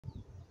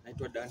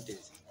Naitwa Dante.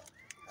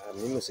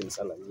 Mimi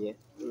usinisalamie.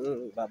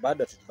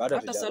 Bado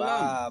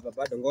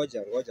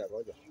ngoja.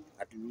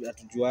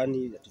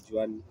 Hatujuani.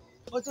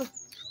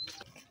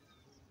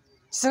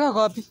 Chisaka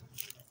kwa wapi?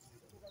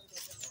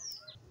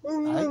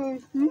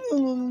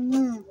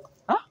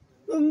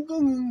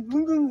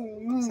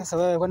 Sasa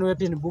wewe kwani wewe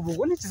pia ni bubu?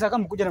 Kwani Chisaka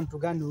mkuja na mtu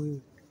gani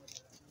huyu?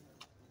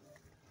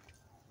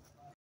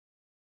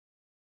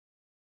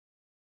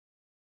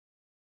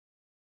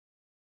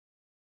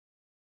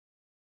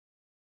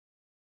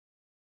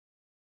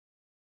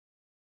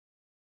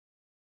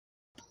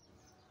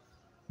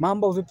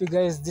 Mambo vipi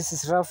guys, this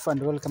is Raf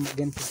and welcome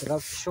again to the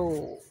Raf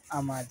show.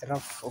 I'm at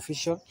Raf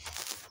official.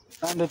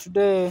 And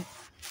today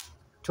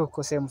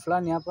tuko sehemu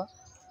fulani hapa.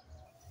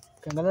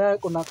 Kiangalia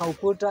kuna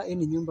kaukuta, hii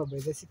ni nyumba by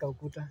the way, si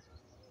kaukuta.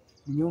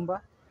 Ni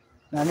nyumba.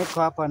 Na niko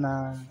hapa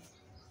na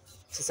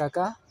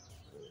Chisaka.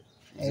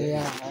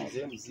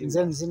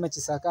 Mzee mzima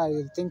Chisaka.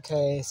 I think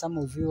some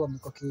of you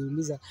wamekuwa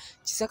kiuliza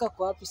Chisaka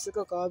kwa wapi?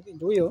 Chisaka kwa wapi?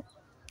 Ndio huyo.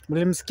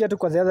 Mlimsikia tu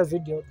kwa the other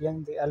video,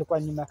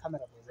 alikuwa nyuma ya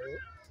kamera by the way.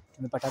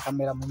 Tumepata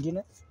kamera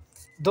mwingine.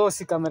 Though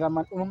si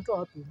cameraman. Unamtoa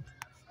wapi?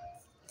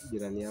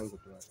 Jirani yangu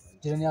tu hapa.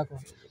 Jirani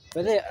yako.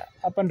 Bale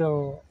hapa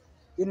ndo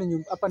yule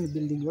nyumba, hapa ni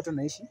building watu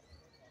naishi.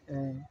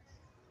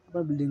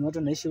 Hapa building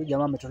watu naishi, huyu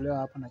jamaa ametolewa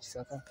hapa na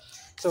Chisaka.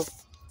 So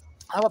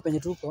hapa penye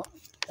tuko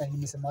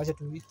nimesema acha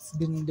tu, it's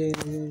been the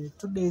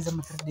 2 days or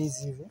 3 days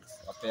hivi.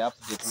 Wape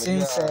update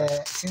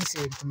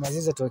Since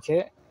tumeaziza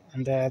toke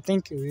and I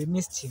think we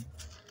missed him.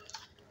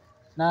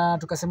 Na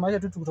tukasema acha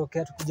tu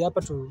tukuja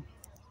hapa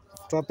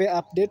tuwape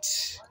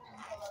update.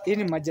 Hii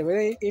ni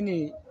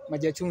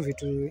maji ya chumvi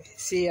tu.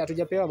 Si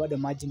hatujapewa bado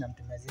maji na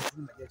mtumeaziza,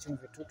 ni maji ya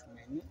chumvi tu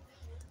tumeni.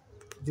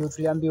 Juu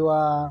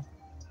tuliambiwa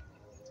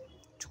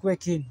chukue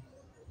kini.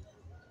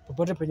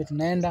 Popote penye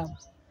tunaenda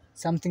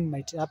something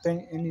might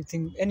happen,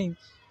 any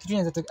kitu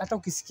inaweza, hata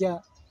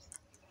ukisikia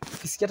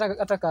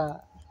hata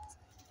ka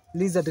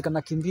lizard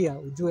kanakimbia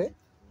ujue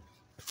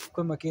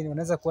kwa makini,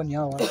 unaweza kuwa ni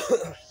hao watu.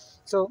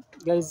 So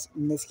guys,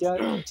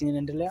 mmesikia chenye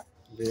inaendelea.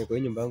 Ndio kwa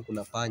nyumba yangu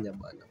kuna panya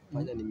bwana.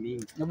 Panya ni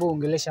mingi. Hebu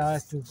ongelesha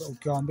watu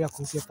ukiwaambia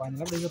kuhusu panya.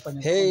 Labda hizo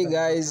panya. Hey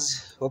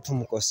guys, hope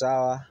mko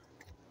sawa.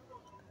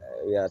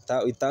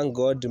 We thank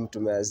God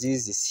Mtume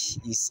Aziz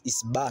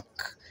is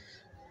back.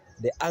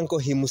 The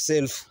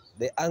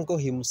uncle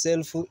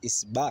himself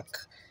is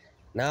back.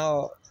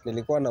 Now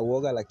nilikuwa na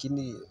uoga,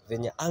 lakini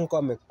venye uncle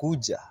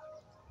amekuja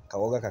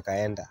kaoga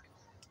kakaenda.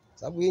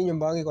 Sababu hii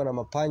nyumba yangu iko na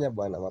mapanya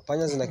bwana.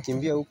 Mapanya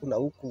zinakimbia huku na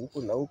huku.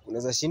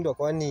 Unaweza shindwa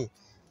kwani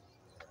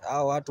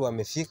hao watu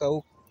wamefika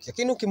huku.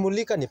 Lakini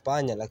ukimulika ni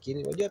panya,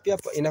 lakini unajua pia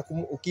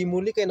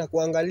ukimulika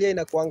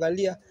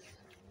inakuangalia.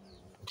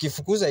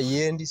 Ukifukuza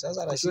iendi.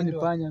 Sasa anashindwa. Ni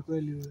panya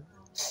kweli.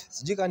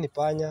 Sijui kama ni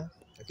panya,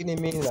 lakini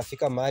mimi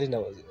nafika mahali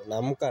na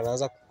naamka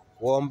naanza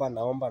kuomba,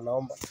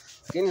 naomba.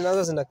 Lakini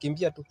nazo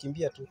zinakimbia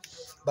tu.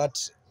 But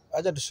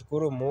acha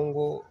tushukuru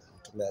Mungu,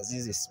 Mtume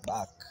Aziz is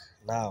back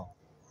now.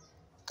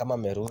 Kama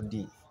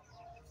amerudi,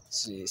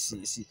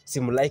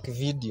 like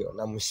video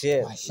na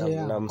mshare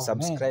na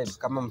msubscribe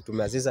kama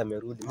Mtume Aziz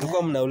amerudi.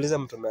 Mlikuwa mnauliza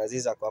Mtume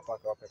Aziz ako hapa.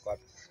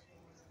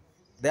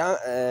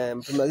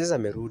 Mtume Aziz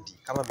amerudi.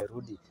 Kama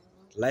amerudi,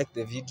 like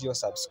the video,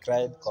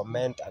 subscribe,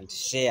 comment and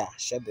share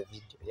the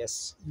video.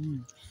 Yes.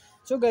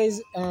 So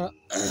guys,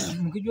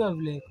 mkijua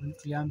vile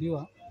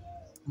tuliambiwa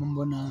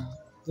mambo na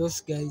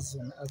those guys,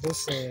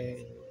 those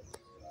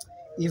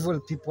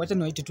evil people, wacha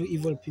niwaite tu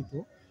evil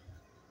people,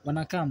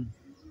 wanakam.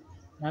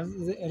 Na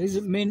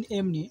main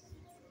aim ni,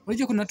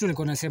 unajua kuna watu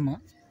walikuwa nasema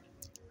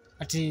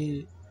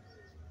ati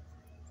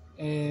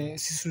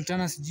si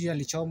Sultana sijui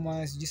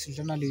alichoma, sijui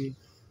Sultana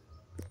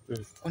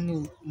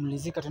kwani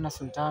mlizika tena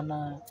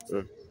Sultana.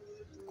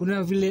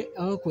 Kuna vile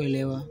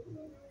hawakuelewa.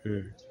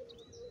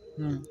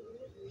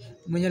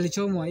 Mwenye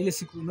alichomwa ile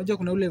siku, unajua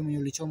kuna ule mwenye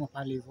alichomwa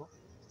pale hivyo,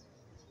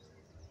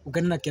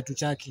 ukaenda na kiatu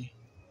chake,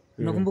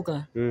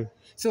 unakumbuka?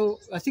 So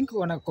I think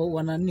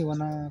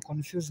wana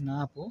confuse na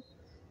hapo,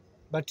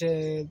 but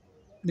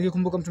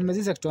nilikumbuka Mtume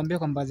Aziz akituambia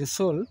kwamba the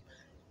soul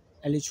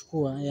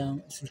alichukua ya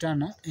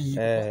Sultana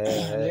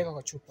aliweka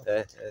kwa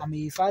chupa,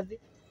 amehifadhi,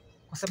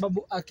 kwa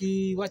sababu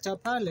akiwacha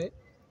pale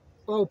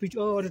wao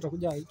watu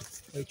watakuja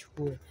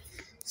waichukue.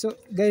 So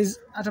guys,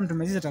 hata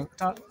Mtume Aziz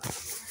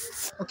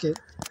okay,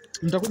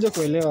 mtakuja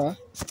kuelewa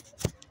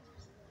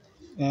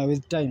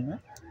with time,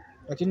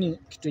 lakini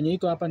kitu yenye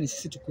iko hapa ni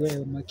sisi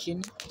tukue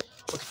makini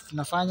kwa kitu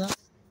tunafanya,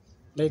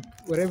 like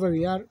wherever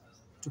we are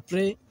to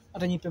pray.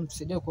 Hata nyipe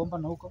mtusaidie kuomba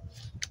na huko,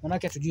 maana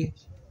hatujui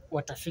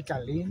watafika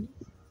lini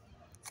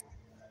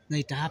na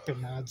ita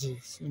happen na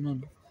aje,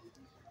 unaona.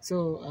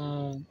 So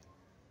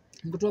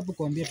mtu hapo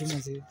kuambia tu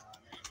mzee,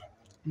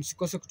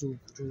 msikose to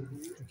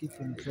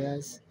keep in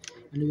prayers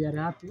and we are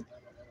happy.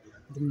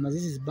 Mtume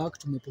Aziz is back.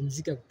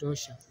 Tumepumzika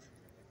kutosha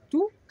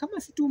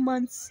kama si 2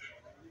 months,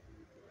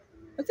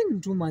 I think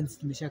 2 months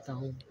tumeshaka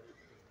home.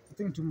 I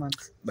think 2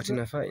 months. But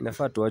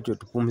inafaa tuache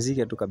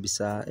tupumzike tu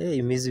kabisa.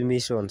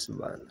 Missions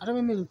bana. Hata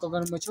mimi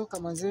nilikuwa nimechoka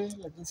manze,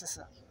 lakini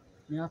sasa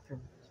ni hapo.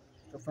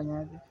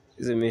 Tutafanyaje?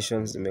 Hizo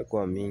missions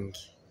zimekuwa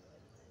mingi.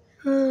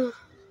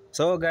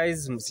 So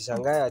guys,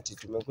 msishangae ati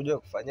tumekuja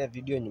kufanya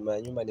video nyuma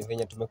ya nyumba, ni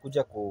venye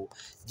tumekuja ku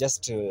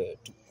just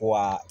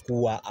kuwa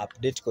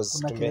update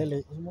cause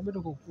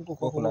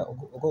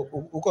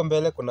huko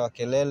mbele kuna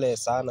kelele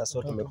sana,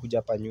 so tumekuja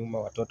hapa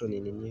nyuma watoto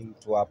nini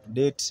tu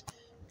update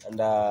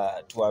and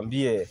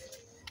tuambie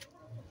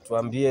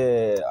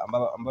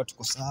ambao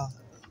tuko sawa.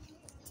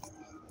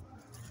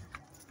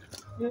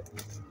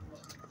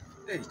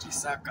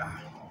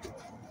 Chisaka.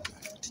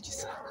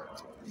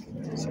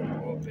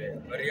 Siogope.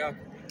 Bari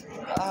yako.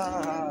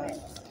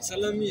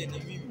 Salamie ni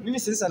mimi. Mimi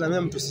si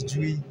salamia mtu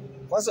sijui.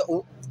 Kwanza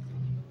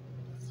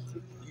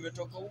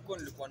nimetoka huko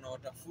nilikuwa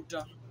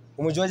nawatafuta.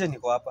 Umejuaje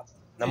niko hapa?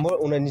 Na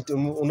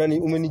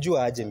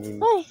umenijua aje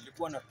mimi?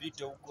 Nilikuwa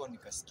napita huko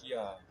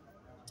nikasikia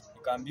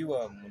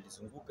nikaambiwa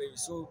mlizunguka hivi,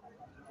 so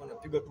nilikuwa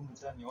napiga tu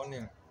mtaa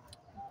nione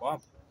uko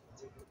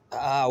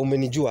hapa.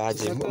 Umenijua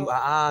aje?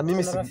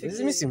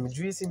 Mimi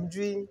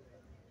simjui.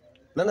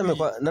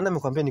 Nani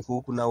amekwambia niko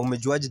huku na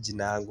umejuaje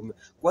jina yangu?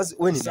 Kwanza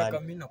wewe ni nani?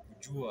 Mimi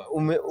nakujua.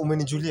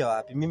 Umenijulia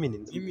wapi? Mimi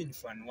ni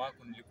fan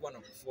wako, nilikuwa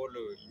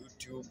nakufollow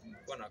YouTube,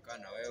 nilikuwa nakaa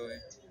na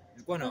wewe.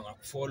 Nilikuwa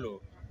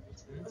nakufollow.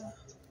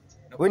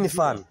 Wewe ni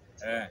fan?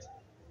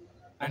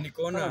 Na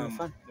nikaona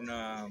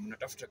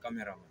mnatafuta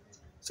cameraman.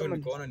 So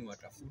nikaona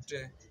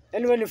niwatafute.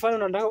 Yaani wewe ni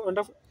fan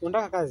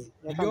unataka kazi?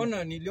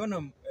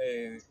 Niliona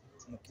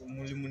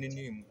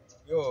mlimunini.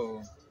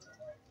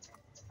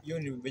 Hiyo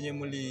ni venye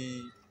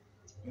mli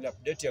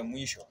update ya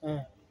mwisho.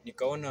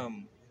 Nikaona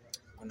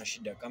kuna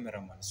shida ya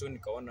cameraman. So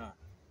nikaona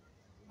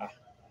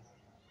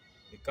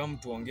nikam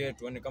tuongee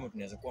tuone kama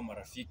tunaweza kuwa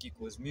marafiki,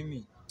 cause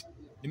mimi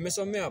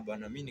nimesomea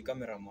bana, mimi ni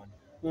cameraman.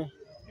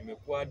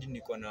 Nimekuwa hadi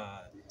niko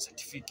na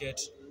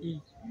certificate.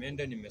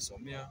 Nimeenda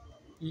nimesomea.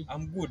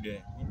 I'm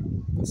good.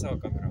 Kwa sawa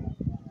cameraman.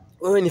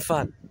 Wewe ni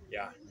fan?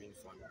 Yeah, mimi ni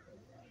fan.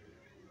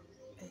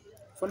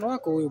 Fan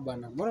wako huyu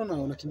bana. Mbona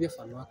unakimbia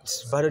fan wako?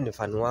 Bado ni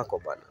fan wako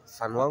bana.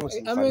 Fan wangu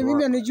si fan wako.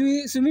 Mimi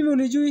anijui, si mimi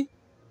unijui.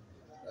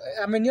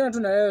 Ameniona tu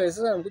na wewe,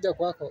 sasa amekuja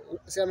kwako.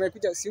 Si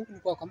amekuja si huku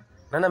kwako.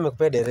 Nani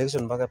amekupea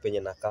direction mpaka penye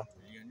nakaa?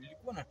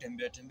 Nilikuwa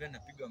natembea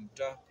napiga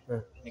mtaa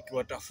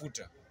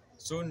nikiwatafuta.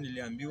 So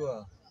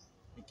niliambiwa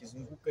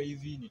nikizunguka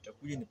hivi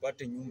nitakuja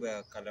nipate nyumba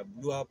ya color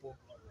blue hapo.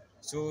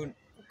 So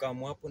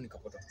ukaamua hapo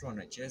nikapata watoto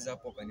wanacheza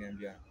hapo,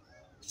 akaniambia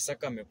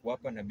Chisaka amekuwa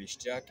hapa na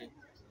best yake.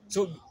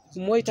 So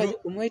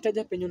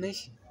umeitaja penye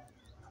unaishi?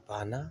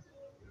 Hapana.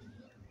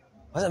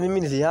 Sasa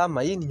mimi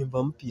nilihama, hii ni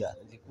nyumba mpya.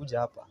 Nilikuja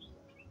hapa.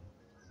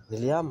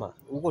 Nilihama.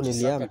 Huko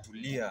nilihama.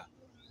 Tulia.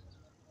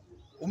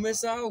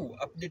 Umesahau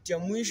update ya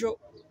mwisho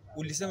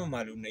ulisema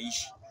mahali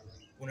unaishi.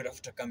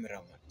 Unatafuta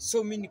cameraman.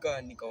 So mimi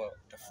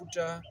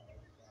nikawatafuta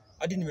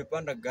hadi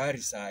nimepanda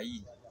gari saa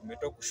hii.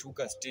 Nimetoka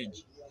kushuka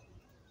stage.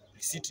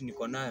 Receipt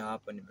niko nayo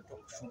hapa,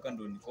 nimetoka kushuka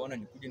ndio nikaona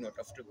nikuje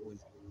niwatafute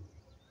kozi.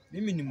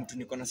 Mimi ni mtu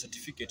niko na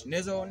certificate.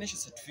 Naweza waonesha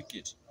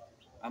certificate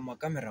ama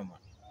cameraman.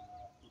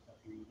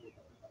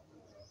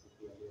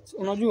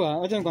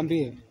 Unajua, acha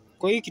nikwambie.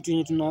 Kwa hii kitu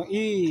yenye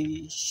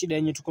hii shida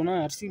yenye tuko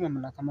nayo si kama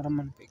na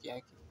cameraman peke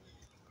yake.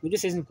 Unajua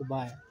sasa ni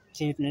kubaya.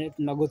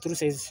 Tuna go through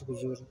sasa siku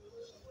nzuri.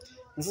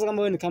 Na sasa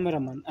kama wewe ni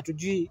cameraman,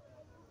 atujui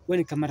wewe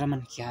ni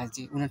cameraman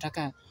kiaje.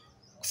 Unataka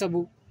kwa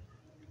sababu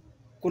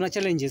kuna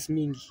challenges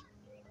mingi.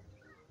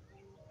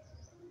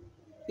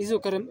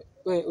 Hizo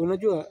wewe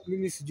unajua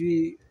mimi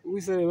sijui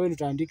wewe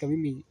utaandika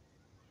mimi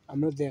I'm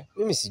not there.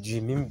 Mimi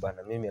sijui mimi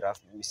bana, mimi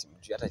Rafu mimi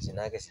simjui hata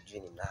jina yake sijui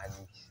ni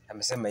nani.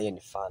 Amesema yeye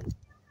ni fan.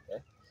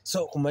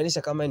 So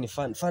kumaanisha kama ni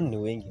fan ni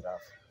wengi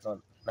Rafu.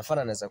 Unaona? Na fan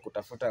anaweza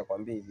kutafuta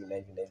akwambie hivi na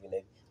hivi na hivi na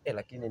hivi.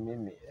 Lakini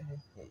mimi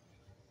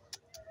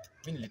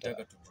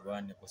nilitaka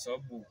tujuane kwa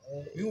sababu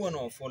mimi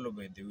wana follow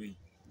by the way.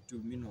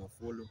 Mimi na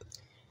follow.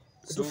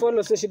 Tu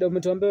follow sio shida,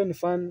 umetuambia ni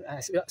fan.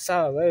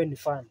 Sawa, wewe ni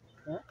fan.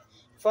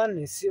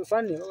 Fan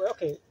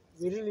okay.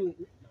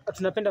 Really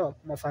tunapenda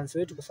mafans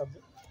wetu kwa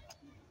sababu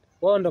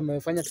wao ndio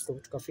wamefanya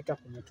tukafika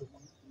kwenye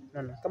tuko.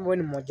 Unaona? Kama wewe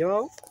ni mmoja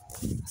wao,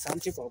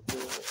 asante kwa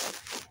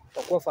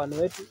kuwa fan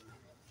wetu.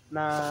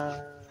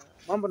 Na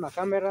mambo na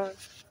kamera,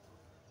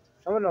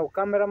 kama na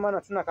cameraman,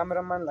 hatuna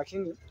cameraman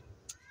lakini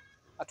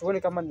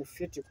hatuoni kama ni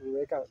fit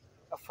kuweka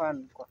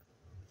fan kwa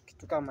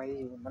kitu kama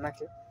hii,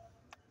 manake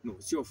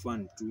sio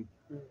fan tu.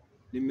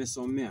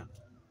 Nimesomea.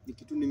 Ni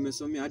kitu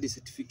nimesomea hadi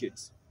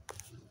certificates.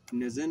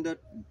 Tunazenda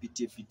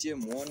mpitie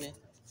muone,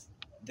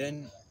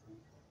 then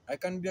I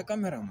can be a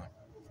cameraman.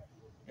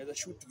 Naweza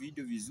shoot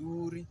video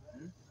vizuri.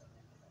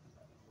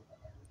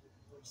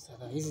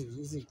 Sasa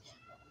hizi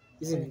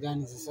ni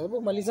gani sasa?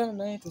 Hebu malizana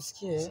naye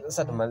tusikie.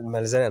 Sasa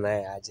tumalizane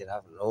naye aje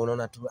Rafu.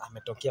 Unaona tu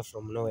ametokea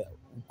from nowhere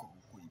huko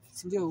hivi.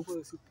 Si ndio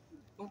huko?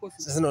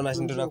 Sasa naona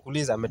ndio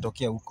nakuuliza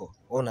ametokea huko.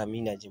 Wewe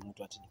unaamini aje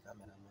mtu ati ni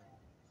cameraman?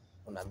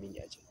 Unaamini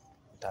aje?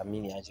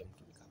 Utaamini aje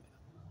mtu ni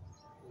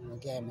cameraman?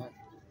 Ongea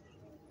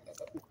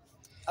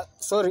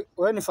sorry,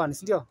 wewe ni fan,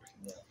 si ndio?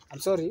 Yeah. I'm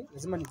sorry,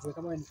 lazima nijue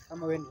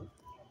kama wewe ni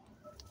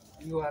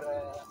you are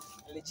a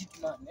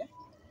legit man, eh?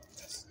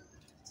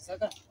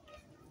 Sasa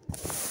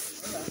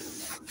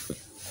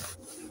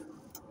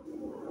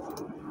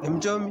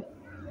Mchomi.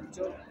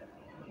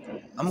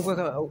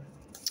 Amkweka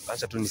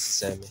acha tu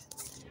nisiseme.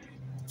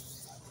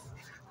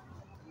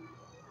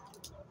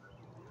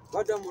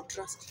 bado amo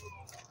trust.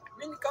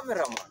 Mimi ni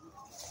cameraman.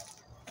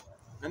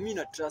 Na mimi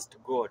na trust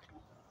God.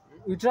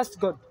 You trust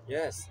God?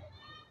 Yes.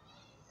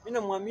 Mimi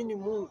namwamini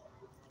Mungu.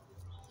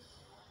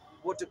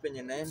 Wote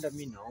penye naenda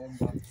mimi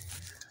naomba.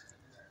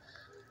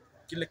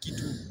 Kila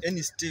kitu,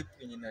 any step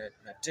yenye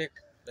na take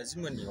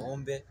lazima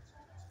niombe.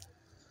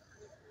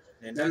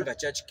 Naendanga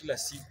church kila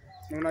siku.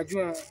 Na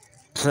unajua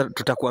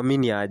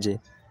Tutakuamini aje?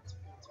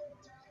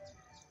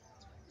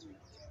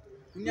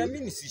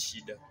 Uniamini si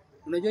shida.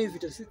 Unajua hivi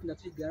vita sisi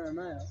tunapigana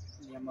nayo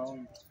ni ya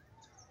maombi.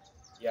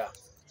 Yeah.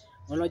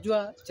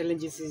 Unajua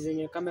challenges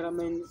zenye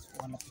cameraman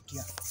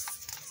wanapitia.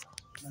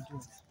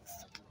 Unajua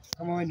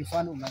kama wewe ni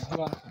fan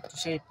unajua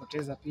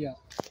tushaipoteza pia.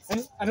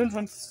 I don't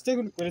want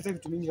to kueleza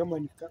vitu mingi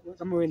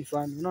kama wewe ni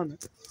fan, unaona?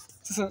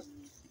 Sasa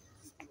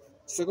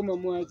kama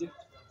mwaje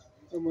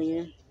wewe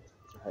mwenyewe?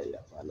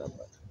 Hapana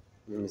bado.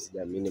 Mimi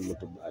sijaamini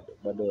mtu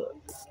bado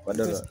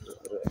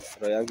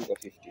roho yangu iko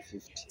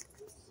 50-50.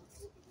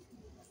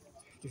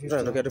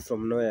 Tunatokea tu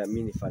from nowhere,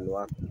 mimi ni fan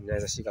wako.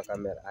 Ninaweza shika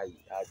kamera aje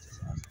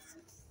sasa.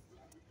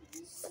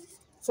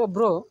 So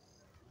bro,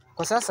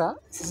 kwa sasa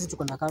sisi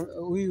tuko na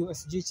huyu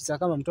sijui Chisaka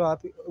kama mtoa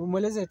wapi.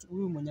 Umueleze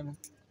huyu mwenyewe.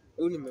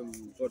 Huyu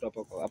nimemtoa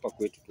hapa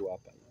kwetu tu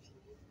hapa.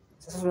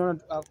 Sasa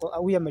tunaona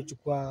huyu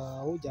amechukua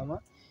huyu jamaa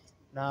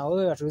na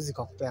wewe hatuwezi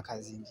kukupea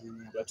kazi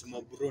nyingine. Watu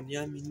mabro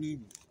niamini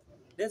nini?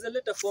 Naweza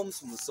leta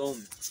forms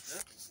msome.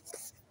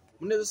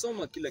 Mnaweza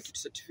soma kila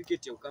kitu,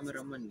 certificate ya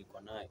cameraman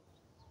niko nayo.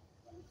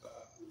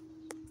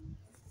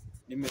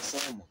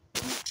 Nimesoma,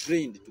 I'm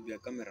trained to be a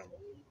cameraman.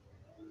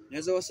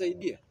 Naweza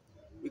wasaidia.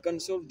 We can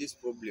solve this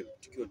problem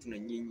tukiwa tuna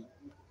nyinyi.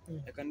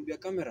 I can be a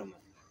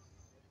cameraman.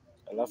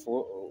 Alafu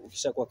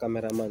ukishakuwa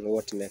cameraman,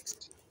 what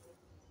next?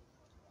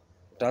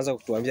 Utaanza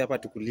kutuambia hapa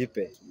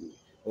tukulipe.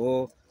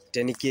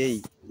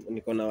 10k,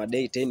 niko na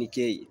wadai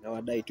 10k, na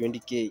wadai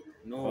 20k,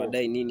 na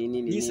wadai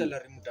nini. Ni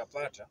salary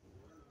mtapata.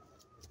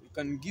 You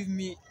can give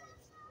me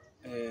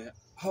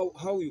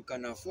how you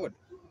can afford.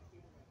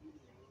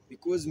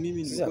 Because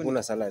mimi sisi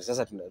hakuna salary.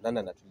 Sasa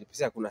tunadhana na tulipe.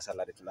 Sisi hakuna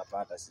salary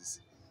tunapata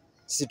sisi.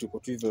 Sisi tuko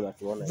tu hivyo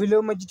unatuona. Vile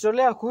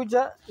umejitolea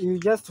kuja, you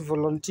just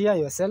volunteer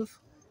yourself.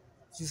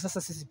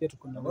 Sasa sisi pia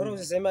tuko na. Bora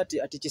usiseme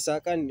ati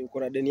Chisaka uko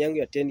na deni yangu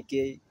ya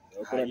 10k,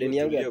 uko na deni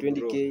yangu ya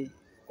 20k,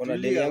 uko na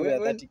deni yangu ya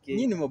 30k.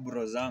 Nini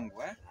maburo zangu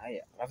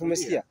Haya, alafu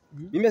umesikia?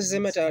 Mimi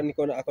siseme ati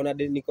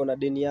niko na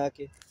deni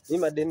yake.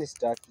 Mimi madeni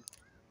sitaki.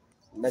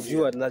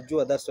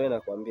 Najua that's why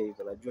nakwambia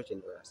hivyo. Najua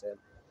chenye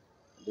unasema.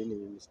 Deni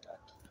mimi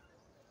sitaki.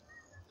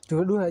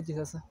 Tuodua aje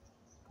sasa?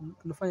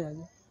 Tunafanya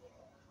aje?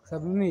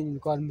 Sababu mimi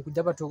nilikuwa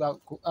nimekuja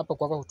hapa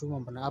kwako kutuma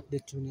mbona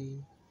update tu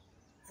ni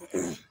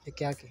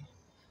peke yake.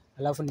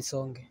 Alafu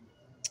nisonge.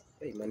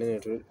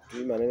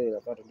 Maneno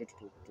inafaa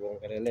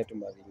tuongelee tu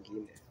mambo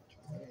mengine.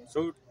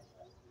 So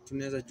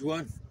tunaweza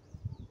juana.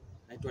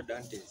 Naitwa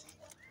Dante.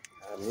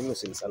 Mimi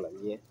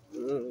usinisalamie.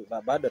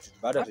 Bado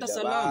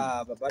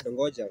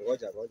ngoja.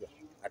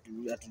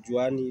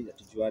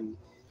 Hatujuani.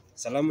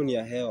 Salamu ni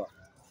ya hewa.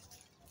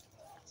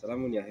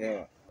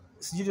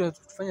 Sijui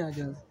tufanye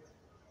aje.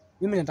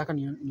 Mimi nataka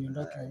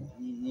niondoke.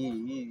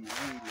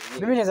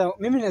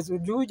 Mimi naweza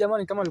juu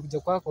jamani kama alikuja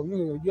kwako,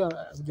 mimi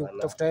unajua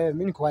kutafuta yeye,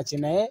 mimi nikuache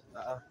na yeye.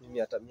 Mimi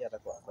hata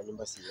kwa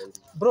nyumba siendi.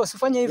 Bro,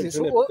 usifanye hivi.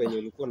 So kwenye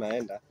ulikuwa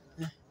naenda.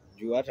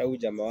 Juu hata huyu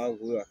jamaa wangu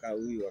huyu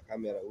wa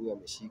kamera huyu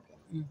ameshika.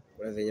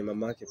 Kuna venye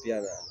mamake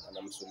pia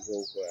anamsumbua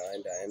huko,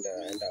 aenda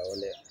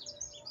aone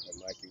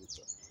mamake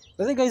huko.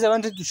 I think guys, I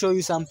wanted to show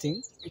you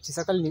something.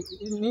 Chisaka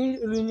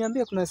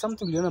uliniambia kuna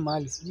something uliona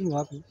mahali, sijui ni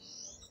wapi.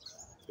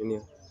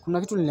 Nini?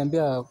 Kuna kitu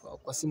uliniambia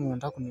kwa simu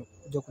unataka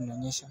kuja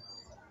kunionyesha.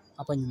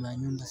 Hapa nyuma ya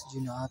nyumba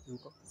sijui ni wapi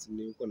huko.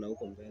 Ni huko na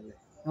huko mbele.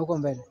 Huko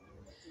mbele.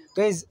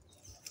 Guys,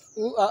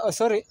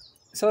 sorry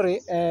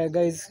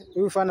guys,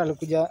 huyu fan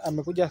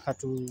amekuja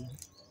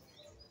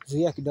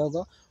katuzuia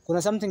kidogo.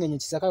 Kuna something yenye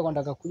Chisaka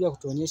anataka kuja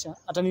kutuonyesha.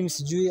 Hata mimi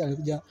sijui,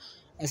 alikuja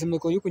anasema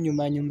yuko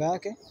nyuma ya nyumba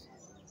yake.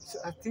 So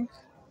I think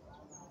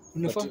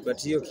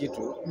but hiyo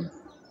kitu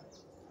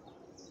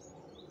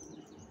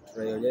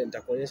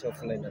nitakuonyesha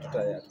offline na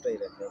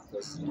tutairekodi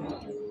because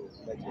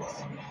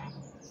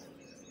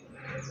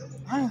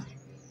haya.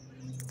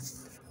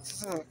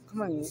 Sasa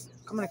kama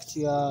ni kitu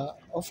ya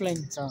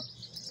offline sawa.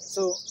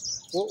 So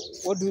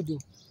what do we do?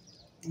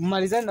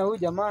 Mmalizane na huyu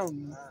jamaa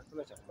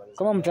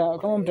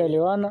kama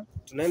mtaelewana.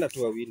 Tunaenda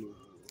tu wawili.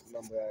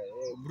 Mambo ya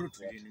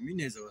brutal. Mimi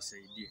naweza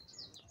wasaidia.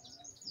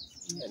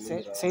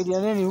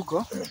 Saidia nini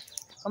huko?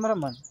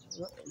 Cameraman.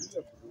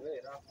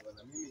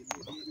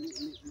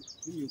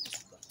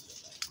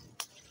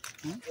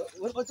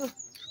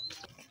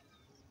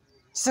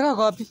 Chisaka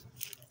kwa wapi?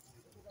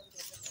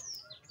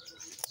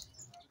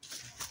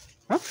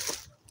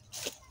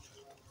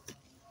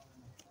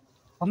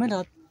 Wameenda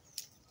wapi?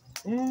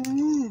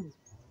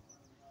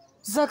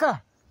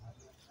 Chisaka.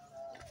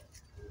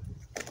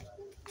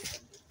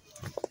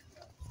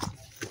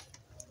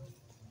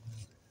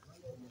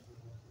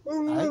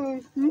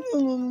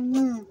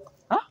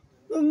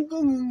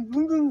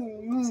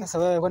 Sasa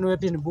wewe kwani wewe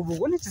pia ni bubu?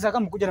 Kwani Chisaka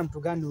mkuja na mtu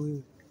gani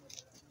huyu?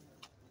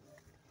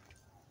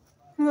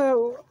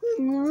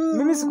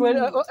 Mimi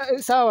sikuelewa.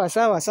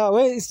 Sawa.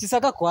 Wewe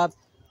Chisaka kwa wapi?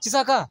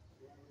 Chisaka.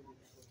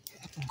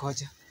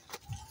 Ngoja.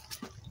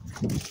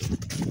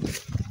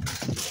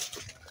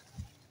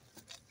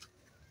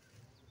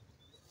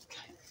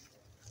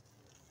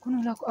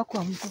 Kuna la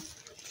ako mtu.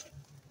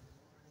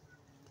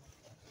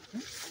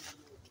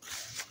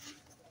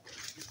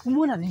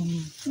 Umeona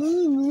nini?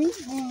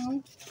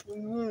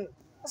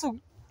 Sasa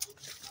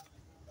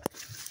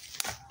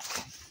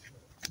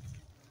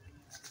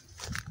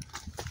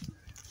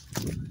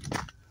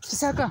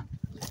Chisaka.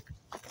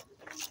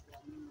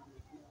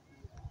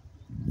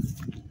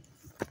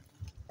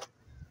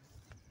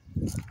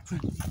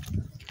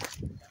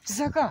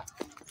 Chisaka.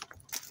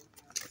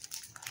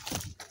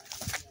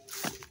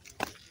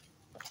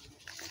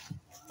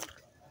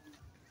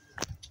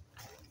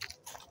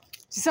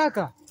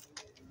 Chisaka.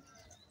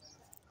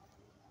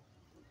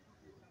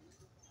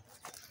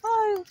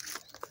 Ai.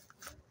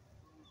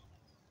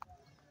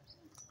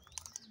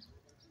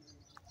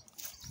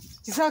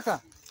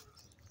 Chisaka.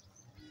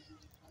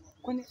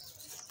 Kwani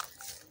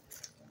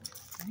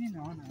mimi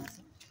naona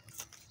sasa.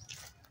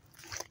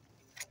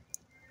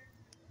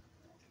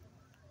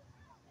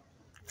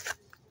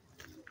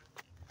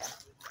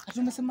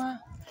 Tunasema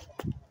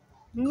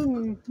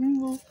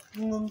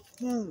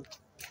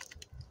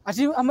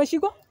ati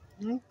ameshikwa?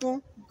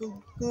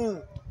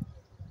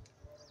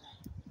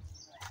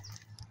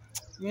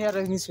 Mimi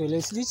hata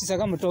nisielewi. Sijui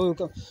Chisaka mtoa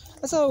huko.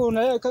 Sasa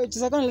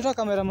Chisaka analeta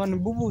cameraman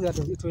bubu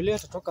atuelewe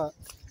tutoka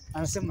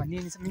anasema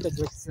nini? Sasa mimi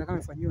ndio Chisaka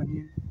amefanywa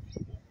nini?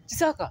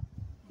 Chisaka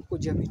uko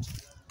jamii.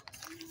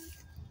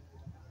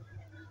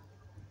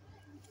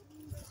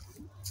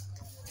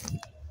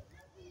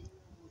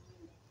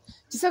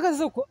 Chisaka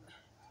sasa uko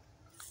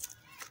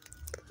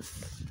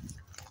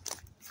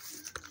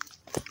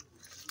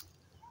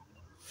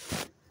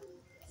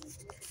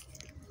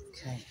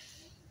okay.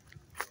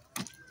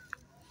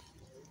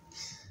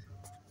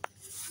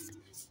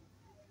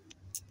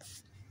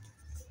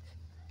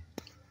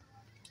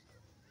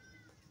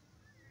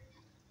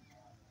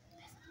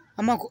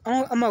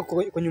 Ama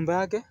kwa nyumba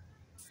yake.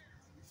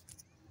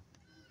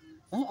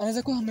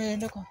 Anaweza kuwa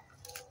ameenda kwa.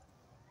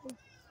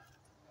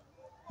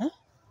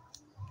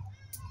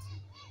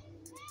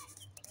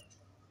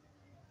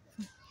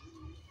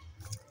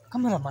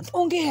 Cameraman,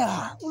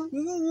 ongea.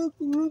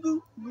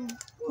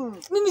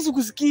 Mimi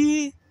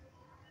sikusikii.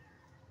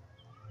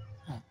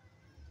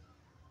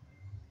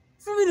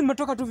 Mimi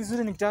nimetoka tu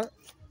vizuri nikitaka.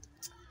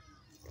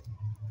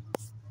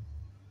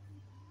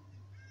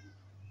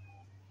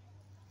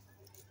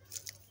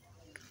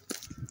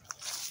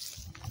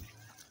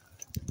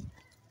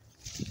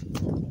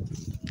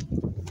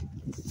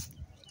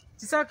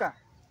 Chisaka.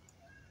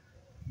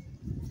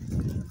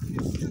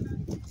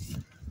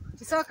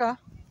 Chisaka.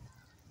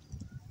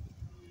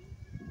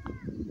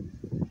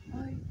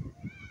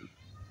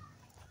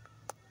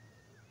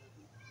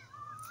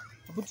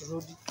 Hebu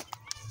turudi.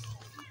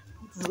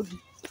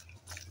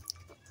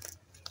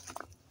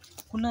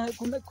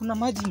 Kuna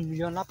maji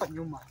niliona hapa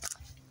nyuma.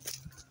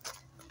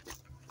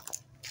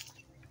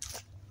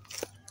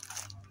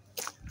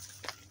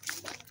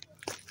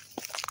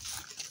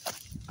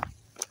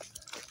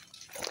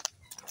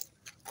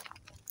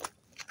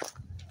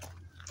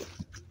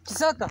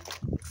 Chisaka.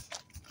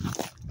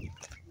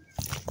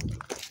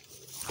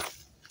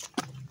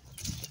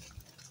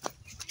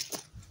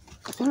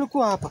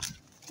 Ulikuwa hapa.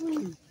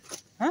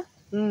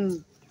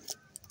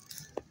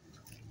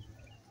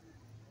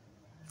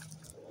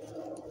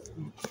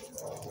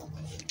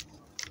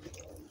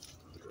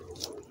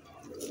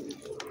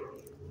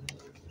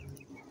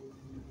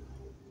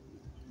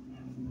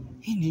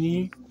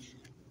 Ini.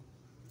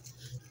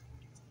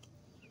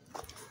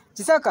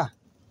 Chisaka.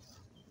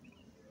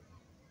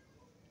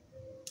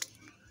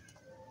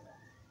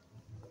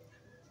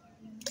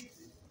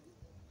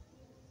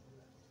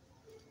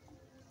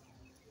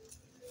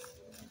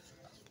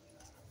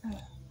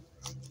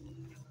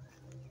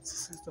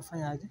 Sasa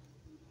tutafanyaje?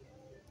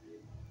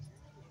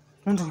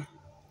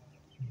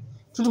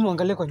 Tundu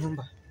muangalie kwa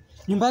nyumba.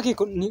 Nyumba yake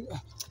iko ni.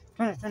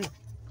 Twende.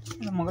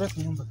 Muangalie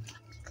kwa nyumba.